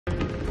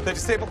They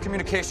disabled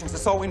communications.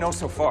 That's all we know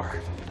so far.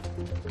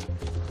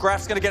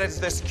 Graf's gonna get into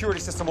their security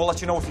system. We'll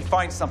let you know if he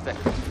finds something.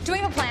 Do we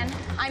have a plan?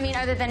 I mean,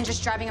 other than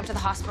just driving up to the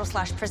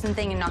hospital/prison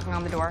thing and knocking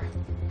on the door?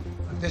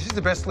 This is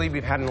the best lead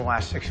we've had in the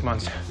last 6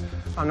 months.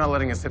 I'm not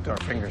letting it slip through our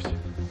fingers.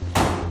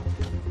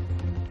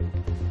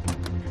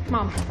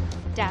 Mom,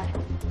 Dad,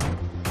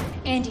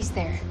 Andy's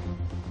there.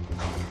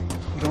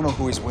 We don't know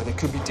who he's with. It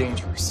could be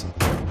dangerous.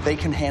 They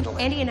can handle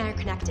it. Andy and I are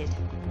connected.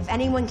 If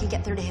anyone can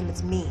get through to him,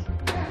 it's me.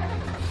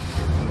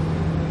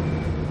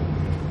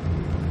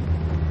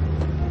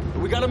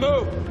 We gotta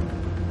move.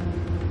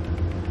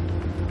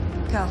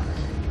 Go.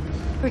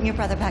 Bring your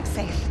brother back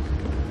safe.